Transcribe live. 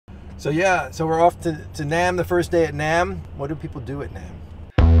So yeah, so we're off to NAMM, the first day at NAMM. What do people do at NAMM?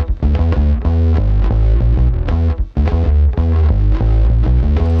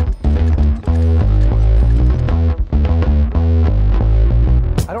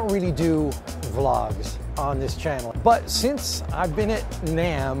 I don't really do vlogs on this channel, but since I've been at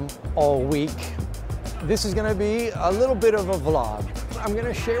NAMM all week, this is gonna be a little bit of a vlog. I'm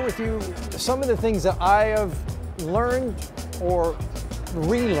gonna share with you some of the things that I have learned or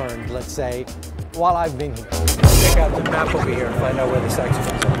relearned, let's say, while I've been here. Check out the map over here and find out where the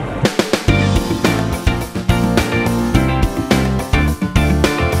saxophones are.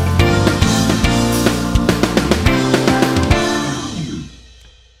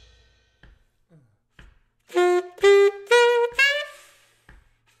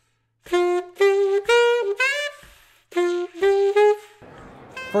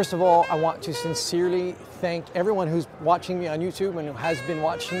 First of all, I want to sincerely thank everyone who's watching me on YouTube and who has been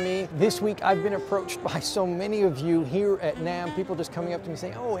watching me. This week, I've been approached by so many of you here at NAMM, people just coming up to me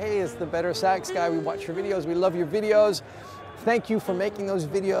saying, oh, hey, it's the BetterSax guy. We watch your videos. We love your videos. Thank you for making those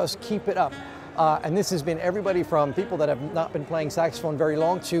videos. Keep it up. And this has been everybody from people that have not been playing saxophone very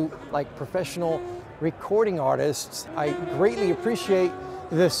long to like professional recording artists. I greatly appreciate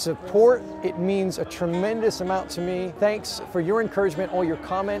the support. It means a tremendous amount to me. Thanks for your encouragement, all your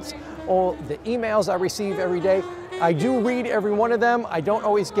comments, all the emails I receive every day. I do read every one of them. I don't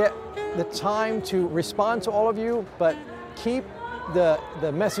always get the time to respond to all of you, but keep the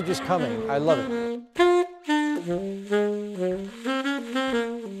messages coming. I love it.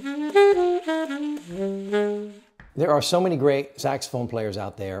 There are so many great saxophone players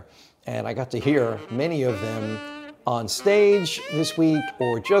out there, and I got to hear many of them on stage this week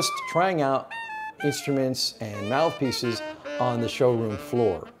or just trying out instruments and mouthpieces on the showroom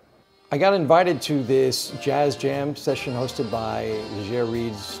floor. I got invited to this jazz jam session hosted by Leger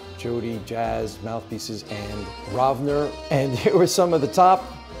Reed's Jody Jazz Mouthpieces and Rovner, and there were some of the top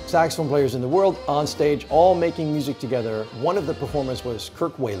saxophone players in the world on stage, all making music together. One of the performers was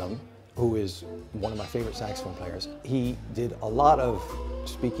Kirk Whalum, who is one of my favorite saxophone players. He did a lot of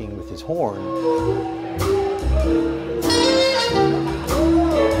speaking with his horn.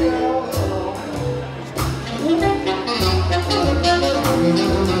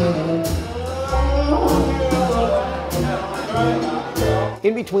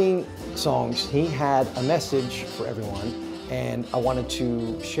 In between songs, he had a message for everyone, and I wanted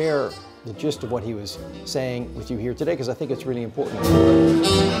to share the gist of what he was saying with you here today because I think it's really important.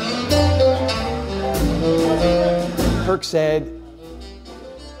 Kirk said,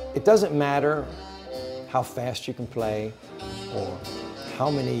 it doesn't matter how fast you can play or how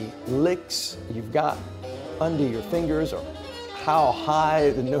many licks you've got under your fingers or how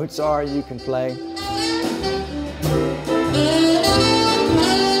high the notes are you can play.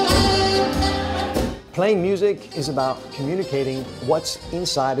 Playing music is about communicating what's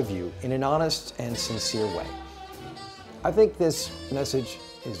inside of you in an honest and sincere way. I think this message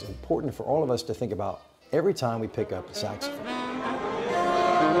is important for all of us to think about every time we pick up a saxophone.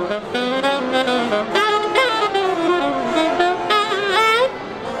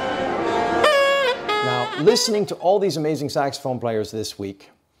 Now, listening to all these amazing saxophone players this week,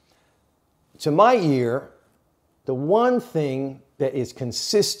 to my ear, the one thing that is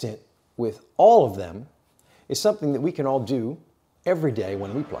consistent with all of them is something that we can all do every day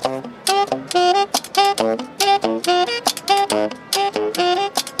when we play.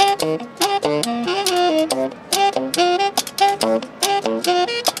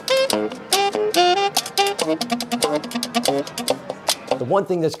 The one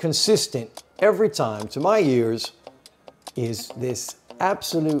thing that's consistent every time to my ears is this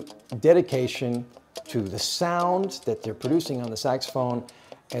absolute dedication to the sound that they're producing on the saxophone,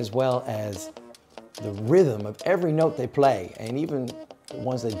 as well as the rhythm of every note they play, and even the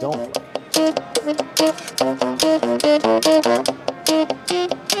ones they don't play.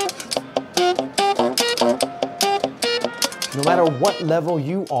 No matter what level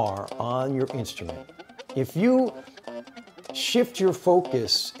you are on your instrument, if you shift your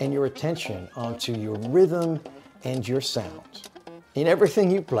focus and your attention onto your rhythm and your sound, in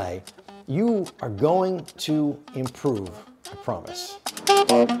everything you play, you are going to improve, I promise.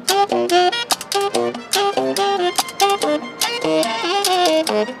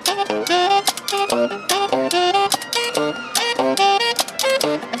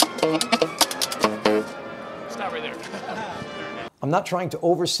 Stop right there. I'm not trying to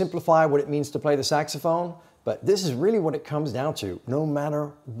oversimplify what it means to play the saxophone, but this is really what it comes down to, no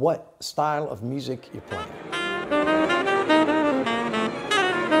matter what style of music you're playing.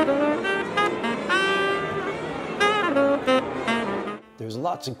 There's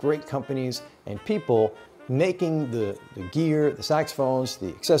lots of great companies and people making the gear, the saxophones, the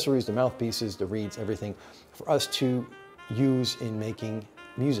accessories, the mouthpieces, the reeds, everything for us to use in making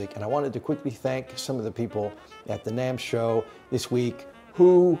music. And I wanted to quickly thank some of the people at the NAMM show this week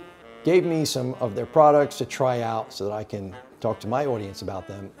who gave me some of their products to try out so that I can talk to my audience about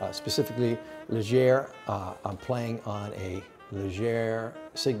them, specifically Leger. I'm playing on a Leger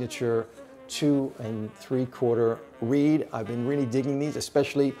Signature 2 3/4 reed. I've been really digging these,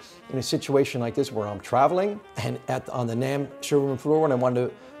 especially in a situation like this where I'm traveling and on the NAMM showroom floor when I wanted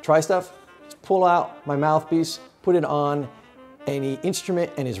to try stuff. Just pull out my mouthpiece, put it on any instrument,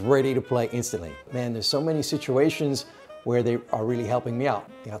 and it's ready to play instantly. Man, there's so many situations where they are really helping me out.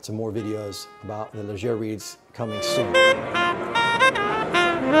 I got some more videos about the Leger reeds coming soon.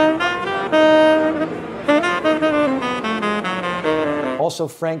 Also,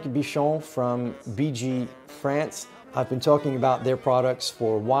 Frank Bichon from BG France. I've been talking about their products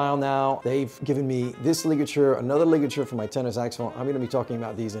for a while now. They've given me this ligature, another ligature for my tenor saxophone. I'm gonna be talking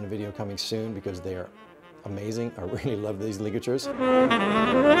about these in a video coming soon because they're amazing. I really love these ligatures.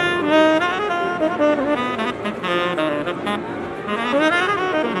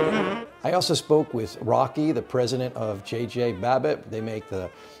 I also spoke with Rocky, the president of JJ Babbitt. They make the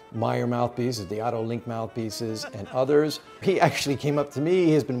Meyer mouthpieces, the Otto Link mouthpieces, and others. He actually came up to me.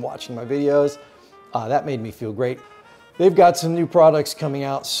 He has been watching my videos. That made me feel great. They've got some new products coming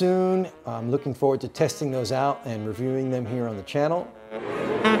out soon. I'm looking forward to testing those out and reviewing them here on the channel.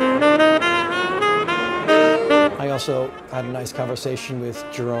 I also had a nice conversation with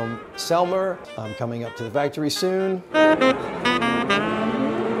Jerome Selmer. I'm coming up to the factory soon.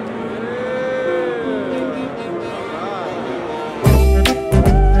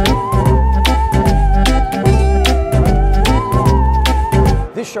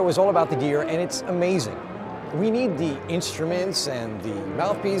 This show is all about the gear, and it's amazing. We need the instruments and the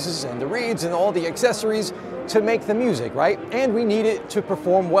mouthpieces and the reeds and all the accessories to make the music, right? And we need it to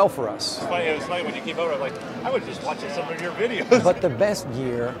perform well for us. It's funny when you came over, I'm like, I was just watching some of your videos. But the best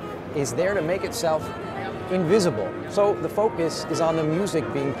gear is there to make itself invisible. So the focus is on the music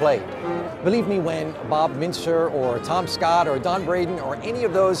being played. Believe me, when Bob Minster or Tom Scott or Don Braden or any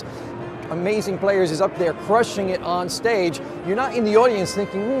of those amazing players is up there crushing it on stage, you're not in the audience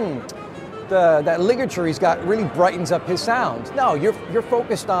thinking, that ligature he's got really brightens up his sound. No, you're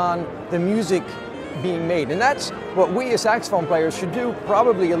focused on the music being made. And that's what we as saxophone players should do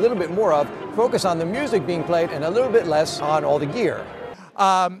probably a little bit more of, focus on the music being played and a little bit less on all the gear.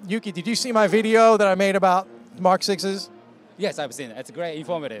 Yuki, did you see my video that I made about Mark 6s? Yes, I've seen it. It's great,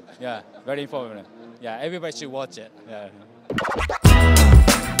 informative. Yeah, very informative. Yeah, everybody should watch it. Yeah.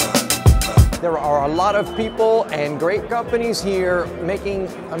 There are a lot of people and great companies here making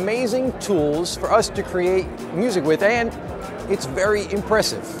amazing tools for us to create music with, and it's very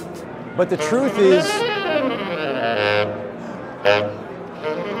impressive. But the truth is,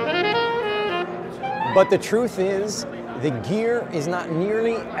 the gear is not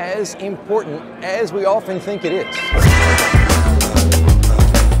nearly as important as we often think it is.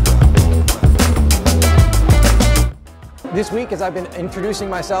 This week, as I've been introducing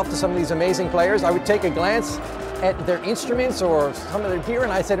myself to some of these amazing players, I would take a glance at their instruments or some of their gear,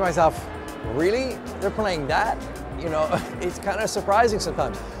 and I say to myself, really? They're playing that? You know, it's kind of surprising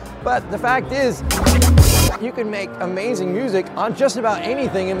sometimes. But the fact is, you can make amazing music on just about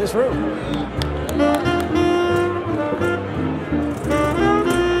anything in this room.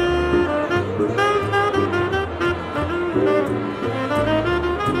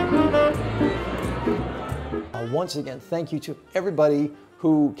 Once again, thank you to everybody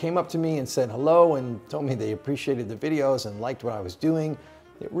who came up to me and said hello and told me they appreciated the videos and liked what I was doing.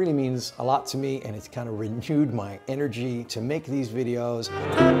 It really means a lot to me, and it's kind of renewed my energy to make these videos.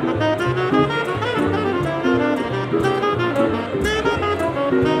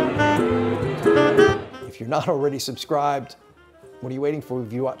 If you're not already subscribed, what are you waiting for?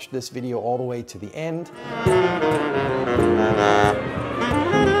 If you watched this video all the way to the end.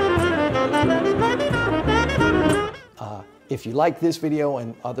 If you like this video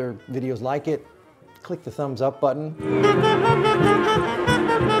and other videos like it, click the thumbs up button.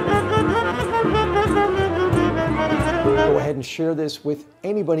 Go ahead and share this with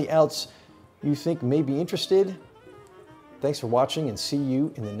anybody else you think may be interested. Thanks for watching, and see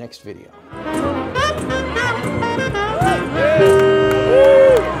you in the next video.